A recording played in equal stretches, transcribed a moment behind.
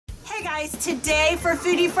Guys, today for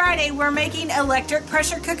Foodi Friday, we're making electric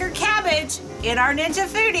pressure cooker cabbage in our Ninja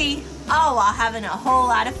Foodi, all while having a whole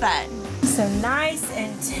lot of fun. Some nice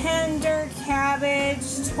and tender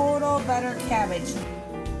cabbage, total butter cabbage.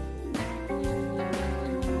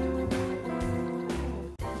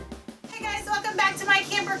 Hey guys, welcome back to my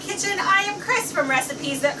camper kitchen. I am Cris from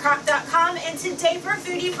ReaderRecipes.crock.com, and today for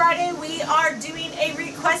Foodi Friday, we are doing a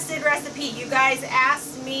requested recipe. You guys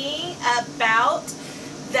asked me about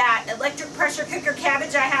that electric pressure cooker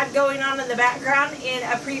cabbage I had going on in the background in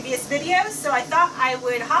a previous video, so I thought I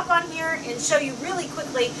would hop on here and show you really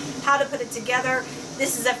quickly how to put it together.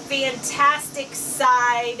 This is a fantastic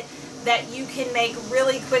side that you can make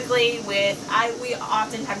really quickly with, we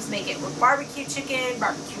oftentimes make it with barbecue chicken,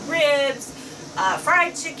 barbecue ribs,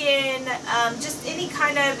 fried chicken, just any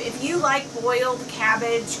kind of, if you like boiled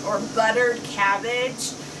cabbage or buttered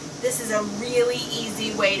cabbage, this is a really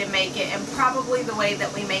easy way to make it, and probably the way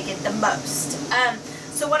that we make it the most.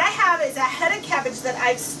 So what I have is a head of cabbage that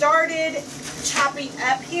I've started chopping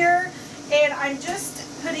up here, and I'm just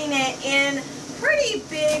putting it in pretty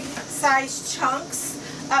big sized chunks,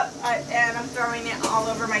 and I'm throwing it all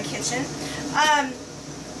over my kitchen.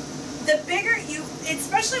 The bigger you,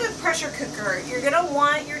 especially with pressure cooker, you're gonna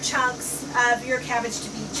want your chunks of your cabbage to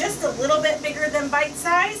be just a little bit bigger than bite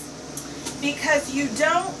size, because you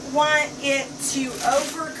don't want it to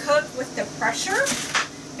overcook with the pressure,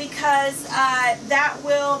 because that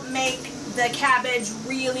will make the cabbage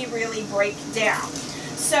really break down.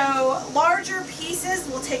 So larger pieces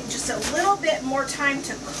will take just a little bit more time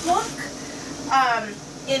to cook,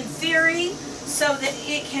 in theory, so that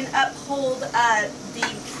it can uphold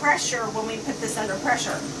the pressure when we put this under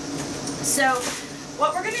pressure. So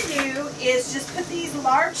what we're going to do is just put these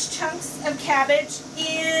large chunks of cabbage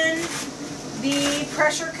in the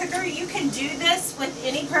pressure cooker. You can do this with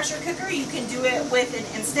any pressure cooker. You can do it with an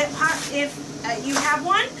Instant Pot if you have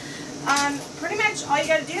one. Pretty much all you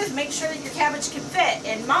got to do is make sure that your cabbage can fit,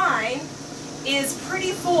 and mine is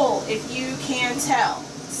pretty full, if you can tell.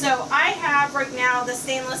 So I have right now the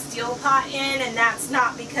stainless steel pot in, and that's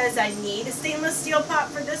not because I need a stainless steel pot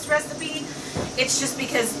for this recipe. It's just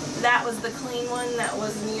because that was the clean one that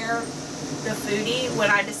was near the Foodi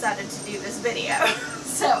when I decided to do this video.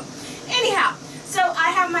 So anyhow, so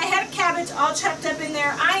I have my head of cabbage all chopped up in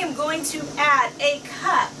there. I am going to add a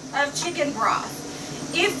cup of chicken broth.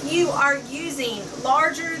 If you are using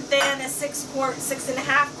larger than a 6 quart,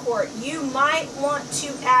 6.5 quart, you might want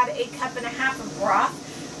to add a cup and a half of broth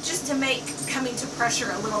just to make coming to pressure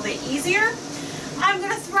a little bit easier. I'm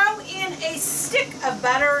going to throw in a stick of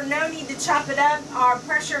butter. No need to chop it up. Our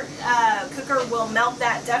pressure cooker will melt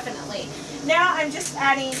that definitely. Now I'm just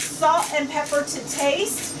adding salt and pepper to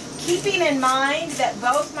taste, keeping in mind that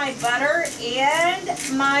both my butter and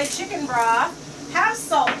my chicken broth have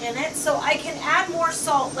salt in it, so I can add more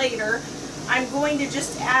salt later. I'm going to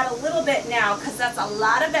just add a little bit now because that's a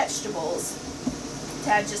lot of vegetables to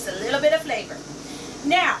add just a little bit of flavor.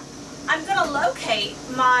 Now I'm going to locate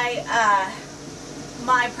my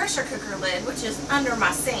my pressure cooker lid, which is under my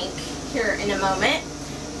sink here in a moment,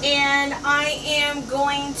 and I am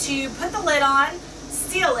going to put the lid on,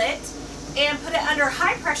 seal it, and put it under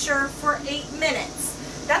high pressure for 8 minutes.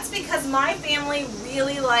 That's because my family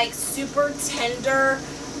really likes super tender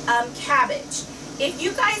cabbage. If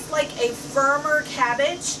you guys like a firmer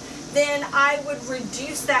cabbage, then I would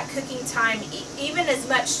reduce that cooking time even as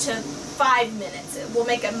much to 5 minutes. It will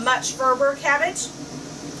make a much firmer cabbage.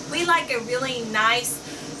 We like a really nice,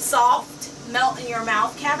 soft, melt in your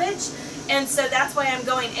mouth cabbage, and so that's why I'm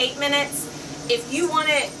going 8 minutes. If you want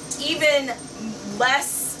it even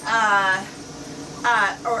less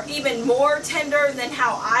or even more tender than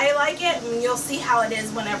how I like it, and you'll see how it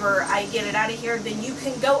is whenever I get it out of here, then you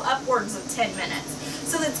can go upwards of 10 minutes.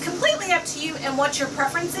 So it's completely up to you and what your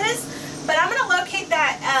preference is, but I'm going to locate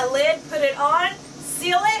that lid, put it on,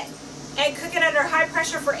 seal it, and cook it under high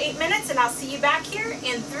pressure for 8 minutes, and I'll see you back here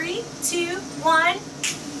in 3, 2, 1,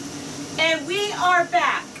 and we are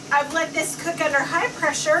back. I've let this cook under high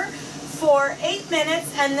pressure for 8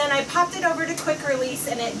 minutes, and then I popped it over to quick release,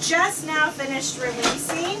 and it just now finished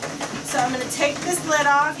releasing. So I'm going to take this lid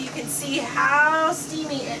off. You can see how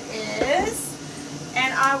steamy it is,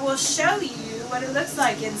 and I will show you what it looks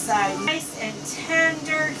like inside. Nice and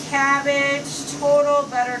tender cabbage, total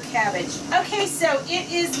butter cabbage. Okay, so it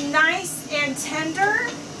is nice and tender,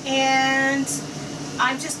 and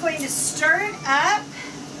I'm just going to stir it up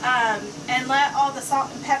and let all the salt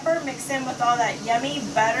and pepper mix in with all that yummy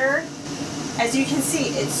butter. As you can see,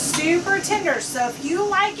 it's super tender, so if you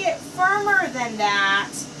like it firmer than that,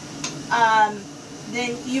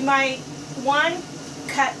 then you might, 1,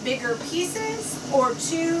 cut bigger pieces, or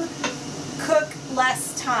 2, cook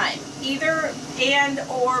less time, either and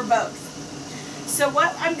or both. So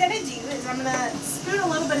what I'm going to do is I'm going to spoon a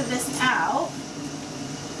little bit of this out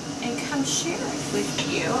and come share it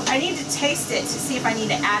with you. I need to taste it to see if I need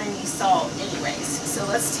to add any salt anyways. So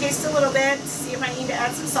let's taste a little bit to see if I need to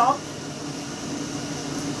add some salt.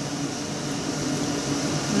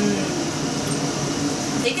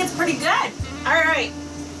 I think it's pretty good. All right.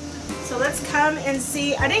 So let's come and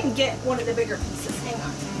see. I didn't get one of the bigger pieces. Hang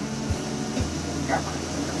on. Grab one of the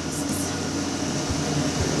bigger pieces.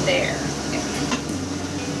 There.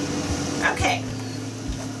 Okay.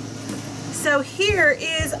 So here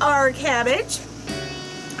is our cabbage.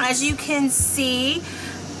 As you can see,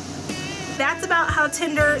 that's about how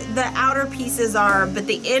tender the outer pieces are, but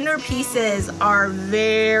the inner pieces are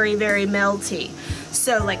very, very melty.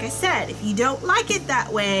 So like I said, if you don't like it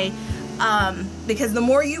that way, because the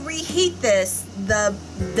more you reheat this, the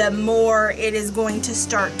more it is going to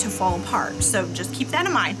start to fall apart. So just keep that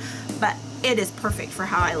in mind, but it is perfect for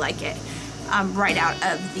how I like it, right out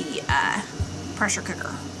of the pressure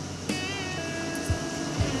cooker.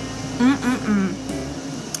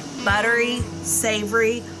 Buttery,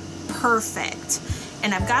 savory, perfect.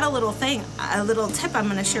 And I've got a little thing, a little tip I'm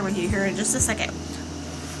gonna share with you here in just a second.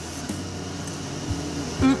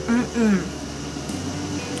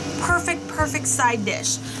 Perfect, perfect side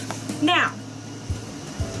dish. Now,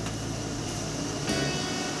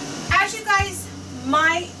 as you guys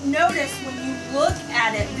might notice when you look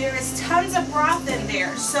at it, there is tons of broth in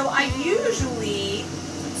there. So I usually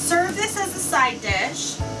serve this as a side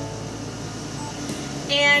dish,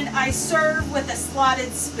 and I serve with a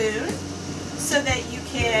slotted spoon so that you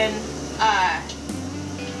can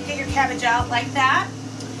get your cabbage out like that.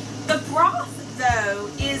 The broth, though,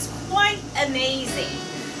 is quite amazing.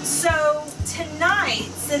 So tonight,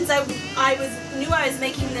 since I knew I was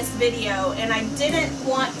making this video and I didn't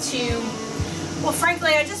want to, well,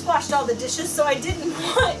 frankly, I just washed all the dishes, so I didn't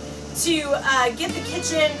want to get the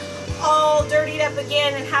kitchen all dirtied up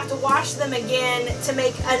again and have to wash them again to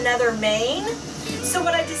make another main. So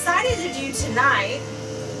what I decided to do tonight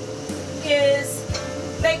is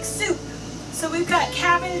make soup. So we've got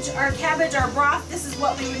cabbage, our broth. This is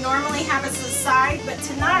what we would normally have as a side, but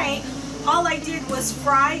tonight all I did was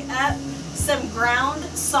fry up some ground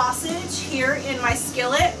sausage here in my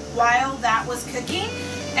skillet while that was cooking,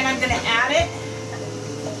 and I'm going to add it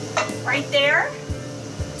right there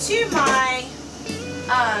to my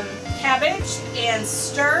cabbage and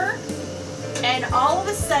stir, and all of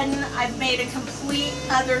a sudden I've made a complete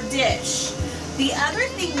other dish. The other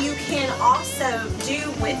thing you can also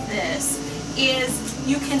do with this is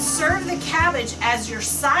you can serve the cabbage as your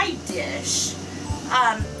side dish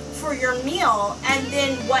for your meal, and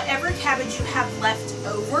then whatever cabbage you have left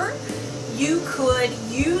over, you could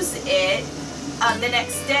use it the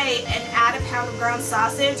next day and add a pound of ground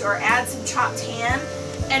sausage or add some chopped ham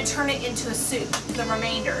and turn it into a soup, the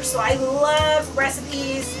remainder. So I love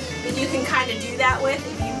recipes that you can kind of do that with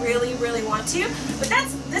if you really, really want to. But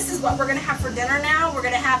this is what we're gonna have for dinner now.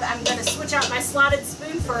 I'm gonna switch out my slotted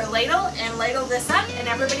spoon for a ladle and ladle this up, and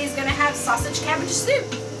everybody's gonna have sausage cabbage soup.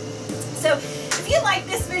 So if you like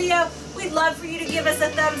this video, we'd love for you to give us a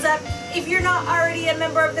thumbs up. If you're not already a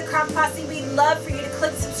member of the Crock Posse, we'd love for you to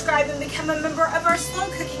click subscribe and become a member of our slow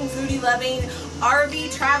cooking, foodie loving,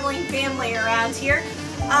 RV traveling family around here.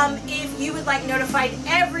 If you would like notified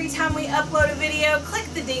every time we upload a video, click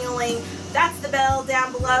the ding-a-ling. That's the bell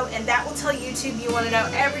down below, and that will tell YouTube you want to know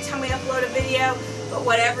every time we upload a video. But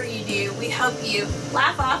whatever you do, we hope you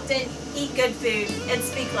laugh often, eat good food, and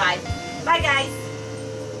speak live. Bye, guys.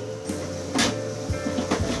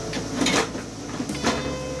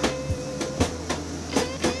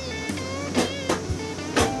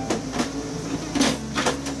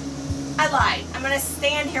 I lied. I'm going to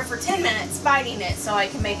stand here for 10 minutes fighting it so I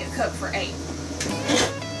can make it cook for 8.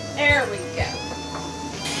 There we go.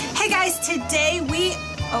 Hey guys, today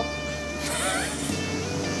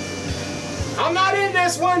I'm not in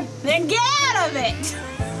this one. Then get out of it.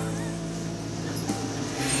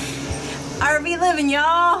 RV living,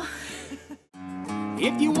 y'all.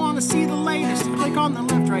 If you want to see the latest, click on the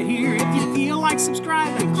left right here. If you feel like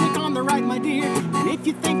subscribing, click on the right, my dear. And if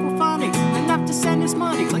you think we're funny enough to send us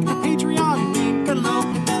money, click the Patreon